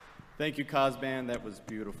Thank you, Cosban. That was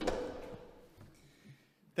beautiful.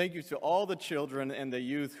 Thank you to all the children and the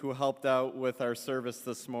youth who helped out with our service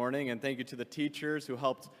this morning, and thank you to the teachers who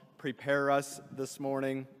helped prepare us this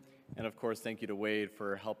morning, and of course, thank you to Wade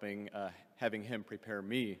for having him prepare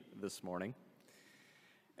me this morning.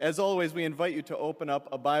 As always, we invite you to open up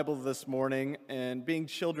a Bible this morning, and being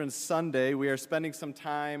Children's Sunday, we are spending some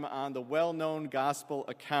time on the well-known gospel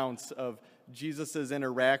accounts of Jesus'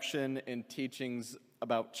 interaction and teachings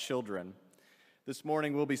about children. This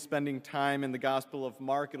morning, we'll be spending time in the Gospel of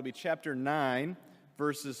Mark. It'll be chapter 9,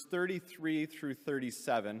 verses 33 through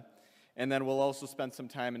 37, and then we'll also spend some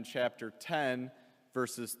time in chapter 10,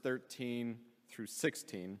 verses 13 through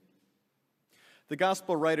 16. The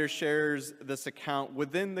gospel writer shares this account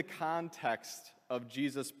within the context of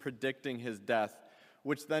Jesus predicting his death,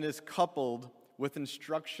 which then is coupled with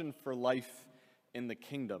instruction for life in the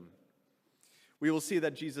kingdom. We will see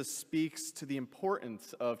that Jesus speaks to the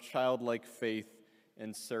importance of childlike faith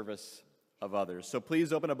in service of others. So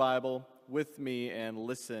please open a Bible with me and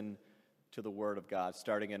listen to the word of God,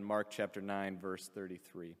 starting in Mark chapter 9, verse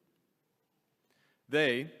 33.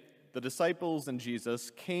 They, the disciples and Jesus,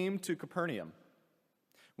 came to Capernaum.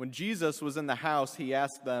 When Jesus was in the house, he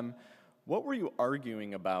asked them, "What were you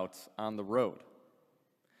arguing about on the road?"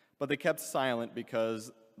 But they kept silent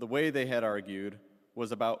because the way they had argued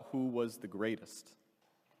was about who was the greatest.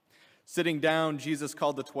 Sitting down, Jesus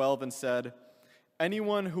called the 12 and said,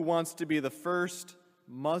 "Anyone who wants to be the first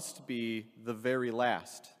must be the very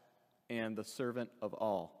last and the servant of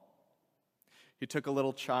all." He took a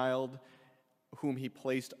little child whom he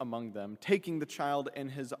placed among them. Taking the child in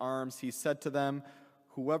his arms, he said to them,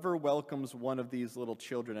 "Whoever welcomes one of these little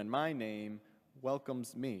children in my name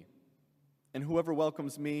welcomes me. And whoever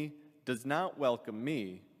welcomes me does not welcome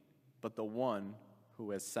me, but the one who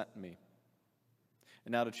has sent me."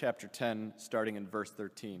 And now to chapter 10, starting in verse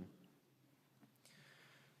 13.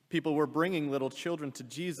 People were bringing little children to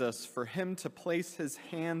Jesus for him to place his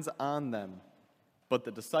hands on them, but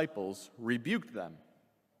the disciples rebuked them.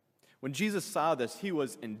 When Jesus saw this, he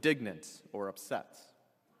was indignant or upset.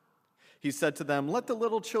 He said to them, "Let the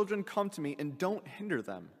little children come to me and don't hinder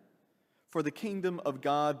them, for the kingdom of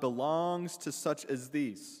God belongs to such as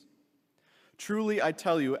these. Truly, I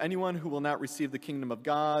tell you, anyone who will not receive the kingdom of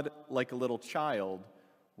God like a little child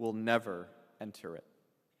will never enter it."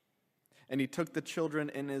 And he took the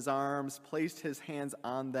children in his arms, placed his hands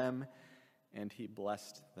on them, and he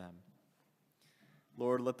blessed them.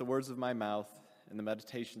 Lord, let the words of my mouth and the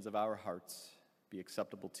meditations of our hearts be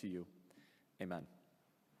acceptable to you. Amen.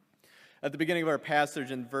 At the beginning of our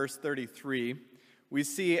passage in verse 33, we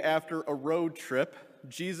see after a road trip,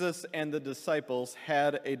 Jesus and the disciples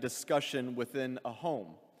had a discussion within a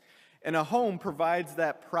home. And a home provides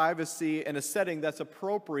that privacy and a setting that's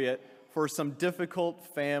appropriate for some difficult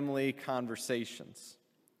family conversations.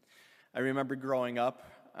 I remember growing up,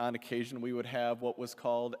 on occasion we would have what was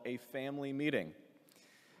called a family meeting.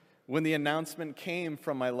 When the announcement came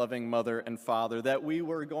from my loving mother and father that we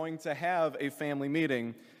were going to have a family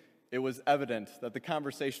meeting, it was evident that the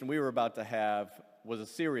conversation we were about to have was a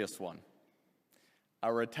serious one.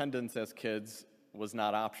 Our attendance as kids was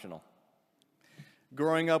not optional.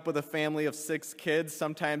 Growing up with a family of 6 kids,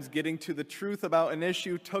 sometimes getting to the truth about an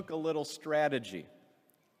issue took a little strategy.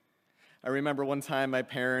 I remember one time my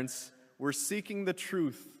parents were seeking the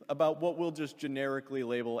truth about what we'll just generically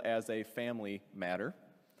label as a family matter.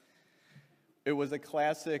 It was a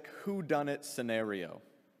classic whodunit scenario.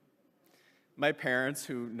 My parents,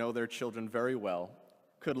 who know their children very well,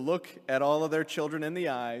 could look at all of their children in the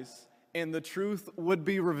eyes, and the truth would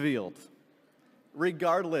be revealed,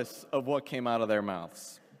 regardless of what came out of their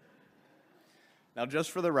mouths. Now,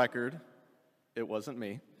 just for the record, it wasn't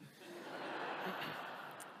me.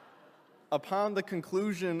 Upon the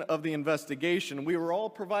conclusion of the investigation, we were all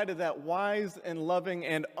provided that wise and loving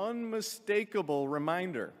and unmistakable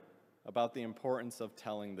reminder about the importance of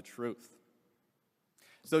telling the truth.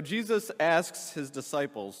 So Jesus asks his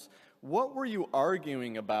disciples, "What were you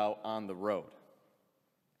arguing about on the road?"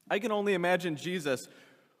 I can only imagine Jesus,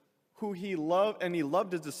 who he loved, and he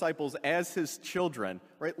loved his disciples as his children,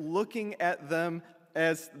 right? Looking at them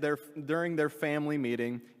during their family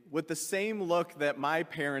meeting with the same look that my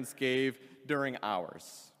parents gave during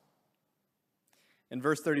ours. In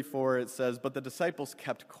verse 34, it says, "But the disciples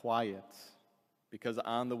kept quiet, because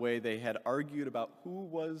on the way they had argued about who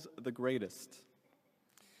was the greatest."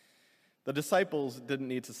 The disciples didn't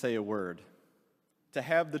need to say a word. To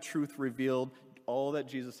have the truth revealed, all that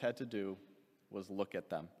Jesus had to do was look at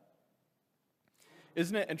them.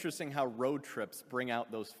 Isn't it interesting how road trips bring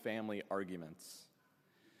out those family arguments?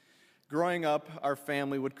 Growing up, our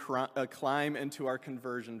family would climb into our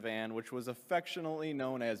conversion van, which was affectionately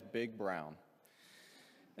known as Big Brown.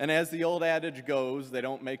 And as the old adage goes, they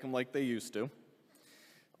don't make them like they used to.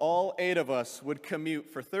 All 8 of us would commute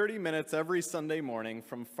for 30 minutes every Sunday morning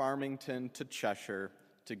from Farmington to Cheshire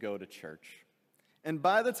to go to church. And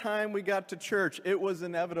by the time we got to church, it was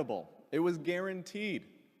inevitable. It was guaranteed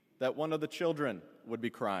that one of the children would be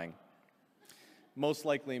crying. Most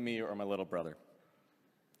likely me or my little brother.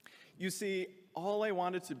 You see, all I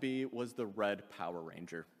wanted to be was the Red Power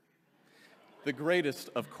Ranger. The greatest,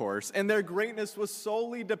 of course, and their greatness was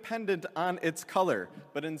solely dependent on its color.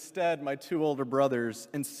 But instead, my 2 older brothers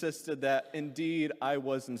insisted that indeed I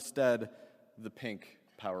was instead the pink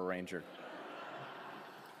Power Ranger.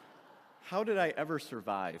 How did I ever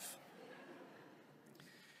survive?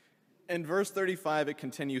 In verse 35, it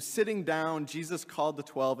continues, "Sitting down, Jesus called the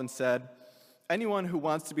 12 and said, 'Anyone who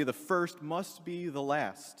wants to be the first must be the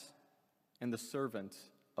last and the servant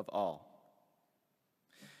of all.'"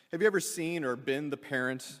 Have you ever seen or been the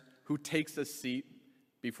parent who takes a seat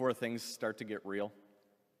before things start to get real?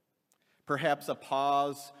 Perhaps a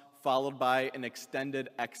pause followed by an extended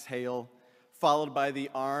exhale, followed by the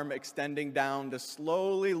arm extending down to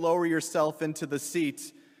slowly lower yourself into the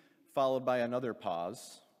seat, followed by another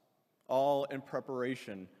pause, all in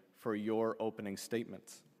preparation for your opening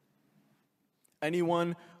statement.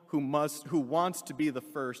 Anyone who wants to be the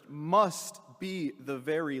first must be the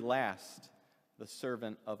very last, the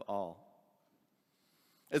servant of all.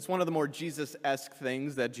 It's one of the more Jesus-esque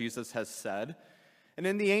things that Jesus has said. And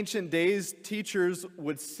in the ancient days, teachers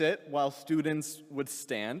would sit while students would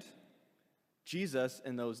stand. Jesus,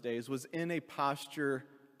 in those days, was in a posture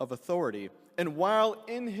of authority. And while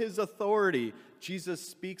in his authority, Jesus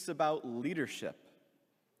speaks about leadership,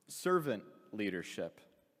 servant leadership.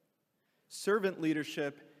 Servant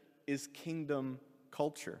leadership is kingdom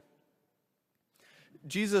culture.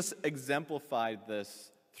 Jesus exemplified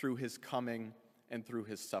this through his coming and through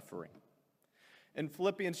his suffering. In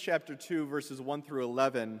Philippians chapter 2, verses 1 through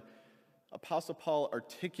 11, Apostle Paul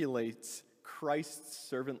articulates Christ's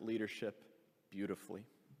servant leadership beautifully.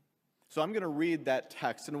 So I'm going to read that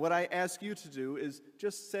text, and what I ask you to do is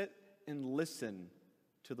just sit and listen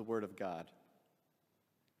to the word of God.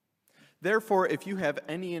 "Therefore, if you have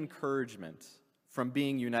any encouragement from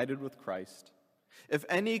being united with Christ, if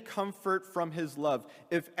any comfort from his love,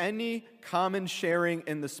 if any common sharing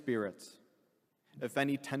in the Spirit, if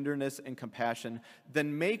any tenderness and compassion,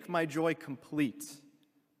 then make my joy complete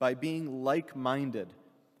by being like-minded,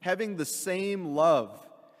 having the same love,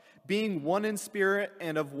 being one in spirit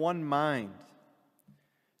and of one mind.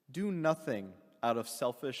 Do nothing out of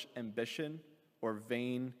selfish ambition or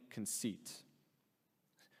vain conceit.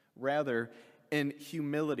 Rather, in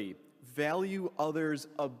humility, value others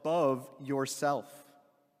above yourself,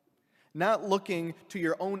 not looking to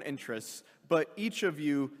your own interests, but each of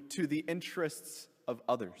you to the interests of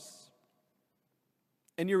others.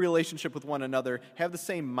 In your relationship with one another, have the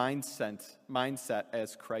same mindset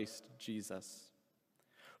as Christ Jesus,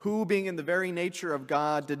 who, being in the very nature of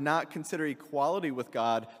God, did not consider equality with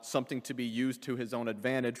God something to be used to his own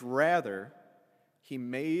advantage. Rather, he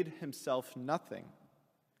made himself nothing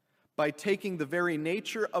by taking the very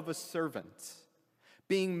nature of a servant,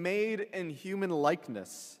 being made in human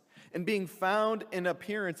likeness, and being found in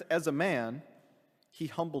appearance as a man, he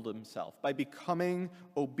humbled himself by becoming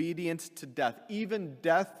obedient to death, even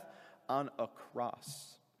death on a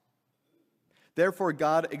cross. Therefore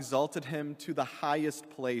God exalted him to the highest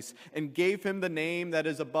place and gave him the name that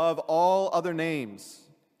is above all other names,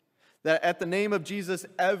 that at the name of Jesus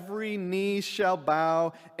every knee shall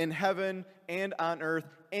bow in heaven and on earth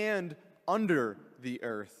and under the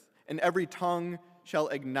earth, and every tongue shall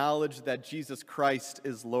acknowledge that Jesus Christ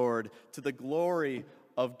is Lord, to the glory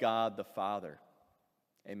of God the Father.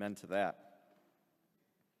 Amen to that.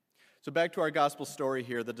 So back to our gospel story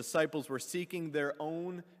here. The disciples were seeking their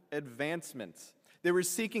own advancement. They were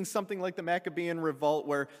seeking something like the Maccabean revolt,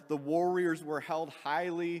 where the warriors were held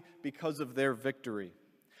highly because of their victory.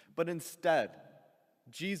 But instead,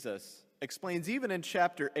 Jesus explains, even in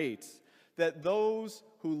chapter 8, that those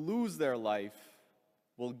who lose their life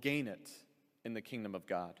will gain it in the kingdom of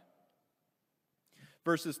God.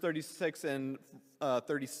 Verses 36 and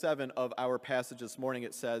 37 of our passage this morning,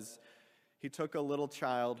 it says, "He took a little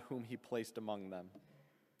child whom he placed among them.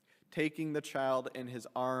 Taking the child in his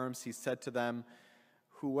arms, he said to them,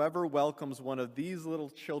 'Whoever welcomes one of these little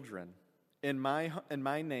children in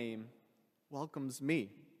my name welcomes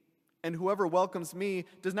me. And whoever welcomes me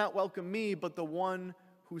does not welcome me, but the one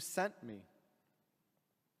who sent me.'"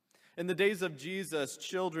 In the days of Jesus,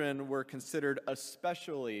 children were considered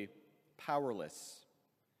especially powerless.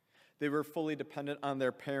 They were fully dependent on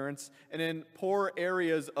their parents. And in poor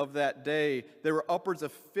areas of that day, there were upwards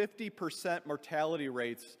of 50% mortality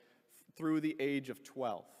rates through the age of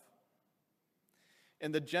 12.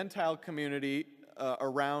 In the Gentile community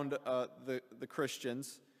around the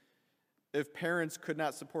Christians, if parents could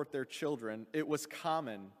not support their children, it was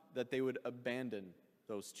common that they would abandon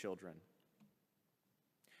those children.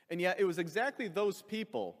 And yet it was exactly those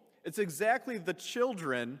people, it's exactly the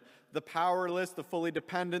children, the powerless, the fully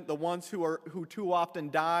dependent, the ones who too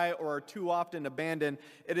often die or are too often abandoned,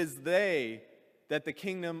 it is they that the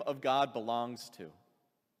kingdom of God belongs to.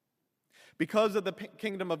 Because of the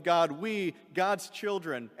kingdom of God, we, God's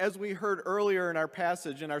children, as we heard earlier in our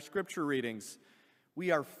passage, in our scripture readings,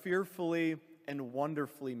 we are fearfully and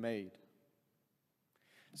wonderfully made.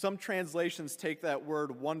 Some translations take that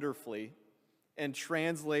word wonderfully and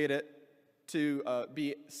translate it to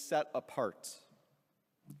be set apart.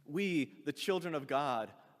 We, the children of God,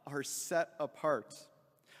 are set apart.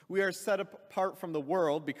 We are set apart from the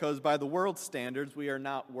world because by the world's standards, we are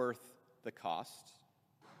not worth the cost.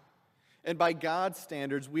 And by God's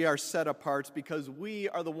standards, we are set apart because we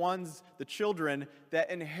are the ones, the children,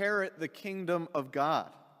 that inherit the kingdom of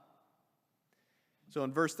God. So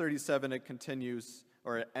in verse 37, it continues,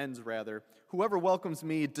 or it ends rather, whoever welcomes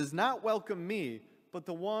me does not welcome me, but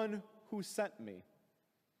the one who sent me.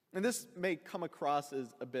 And this may come across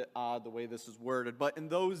as a bit odd the way this is worded, but in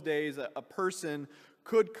those days, a person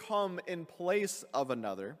could come in place of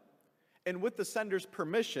another, and with the sender's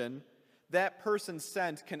permission, that person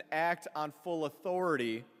sent can act on full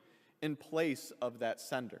authority in place of that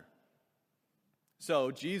sender.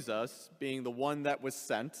 So Jesus, being the one that was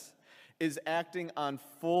sent, is acting on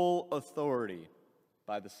full authority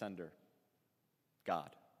by the sender,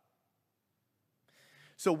 God.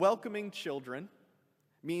 So welcoming children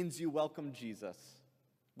means you welcome Jesus,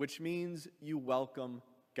 which means you welcome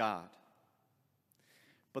God.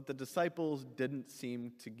 But the disciples didn't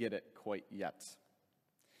seem to get it quite yet.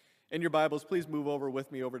 In your Bibles, please move over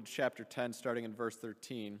with me over to chapter 10, starting in verse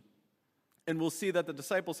 13. And we'll see that the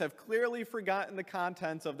disciples have clearly forgotten the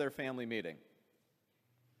contents of their family meeting.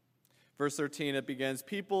 Verse 13, it begins,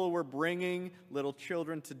 people were bringing little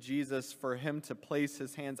children to Jesus for him to place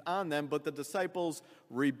his hands on them, but the disciples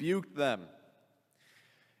rebuked them.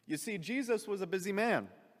 You see, Jesus was a busy man.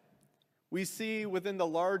 We see within the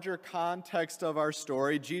larger context of our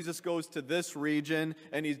story, Jesus goes to this region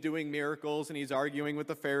and he's doing miracles and he's arguing with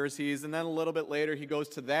the Pharisees. And then a little bit later, he goes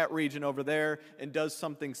to that region over there and does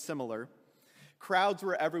something similar. Crowds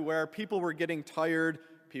were everywhere. People were getting tired.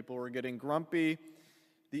 People were getting grumpy.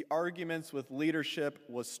 The arguments with leadership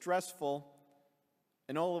was stressful.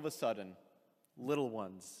 And all of a sudden, little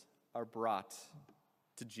ones are brought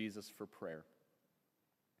to Jesus for prayer.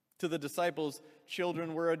 To the disciples,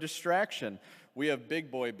 children were a distraction. We have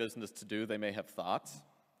big boy business to do, they may have thought.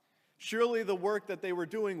 Surely the work that they were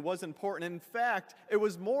doing was important. In fact, it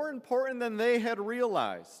was more important than they had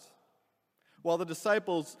realized. While the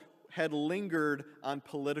disciples had lingered on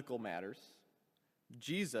political matters,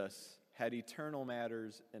 Jesus had eternal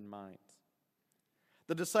matters in mind.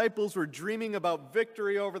 The disciples were dreaming about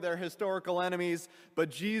victory over their historical enemies,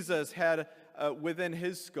 but Jesus had within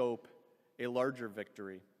his scope a larger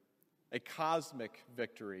victory. A cosmic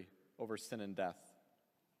victory over sin and death.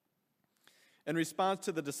 In response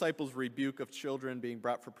to the disciples' rebuke of children being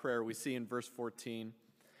brought for prayer, we see in verse 14,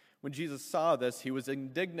 when Jesus saw this, he was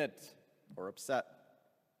indignant or upset.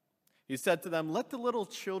 He said to them, "Let the little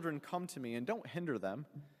children come to me and don't hinder them,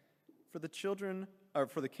 for the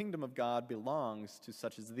kingdom of God belongs to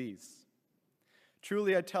such as these.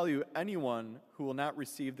 Truly I tell you, anyone who will not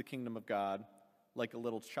receive the kingdom of God like a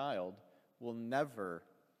little child will never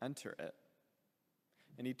enter it."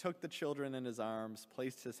 And he took the children in his arms,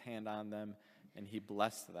 placed his hand on them, and he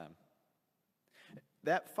blessed them.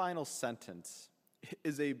 That final sentence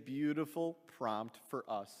is a beautiful prompt for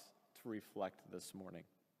us to reflect this morning.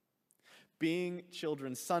 Being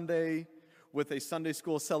Children's Sunday, with a Sunday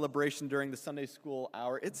school celebration during the Sunday school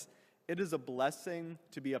hour, it is a blessing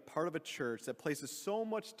to be a part of a church that places so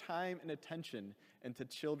much time and attention into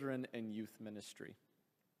children and youth ministry.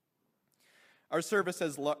 Our service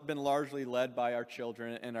has been largely led by our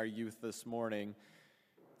children and our youth this morning,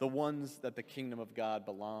 the ones that the kingdom of God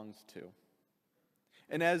belongs to.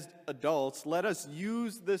 And as adults, let us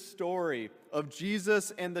use this story of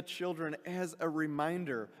Jesus and the children as a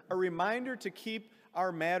reminder to keep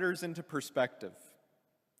our matters into perspective.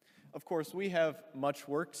 Of course, we have much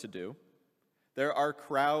work to do. There are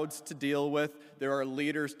crowds to deal with. There are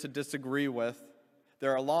leaders to disagree with.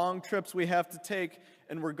 There are long trips we have to take,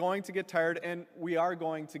 and we're going to get tired, and we are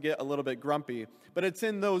going to get a little bit grumpy. But it's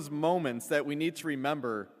in those moments that we need to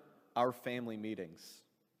remember our family meetings,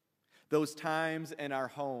 those times in our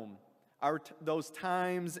home, those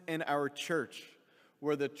times in our church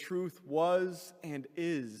where the truth was and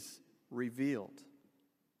is revealed.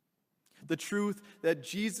 The truth that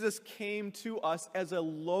Jesus came to us as a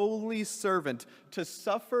lowly servant to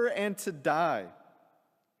suffer and to die.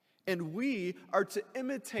 And we are to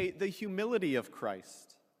imitate the humility of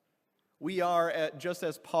Christ. We are, just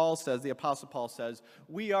as Paul says, the Apostle Paul says,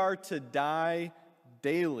 we are to die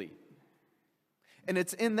daily. And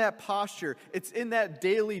it's in that posture, it's in that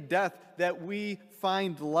daily death that we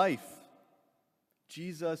find life.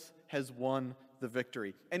 Jesus has won the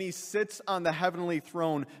victory. And he sits on the heavenly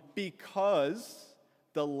throne because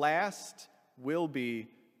the last will be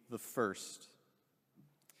the first.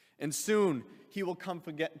 And soon he will come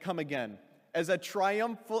again as a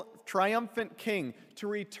triumphant king to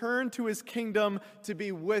return to his kingdom to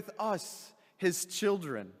be with us, his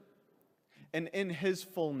children. And in his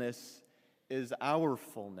fullness is our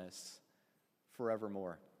fullness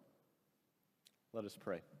forevermore. Let us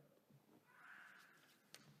pray.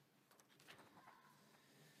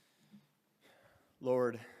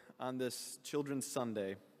 Lord, on this Children's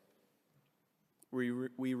Sunday, we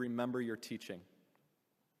remember your teaching.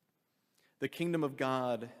 The kingdom of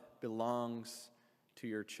God belongs to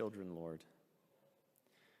your children, Lord.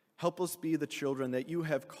 Help us be the children that you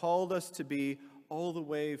have called us to be all the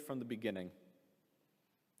way from the beginning.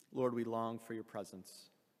 Lord, we long for your presence.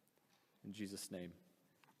 In Jesus' name,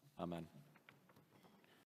 amen.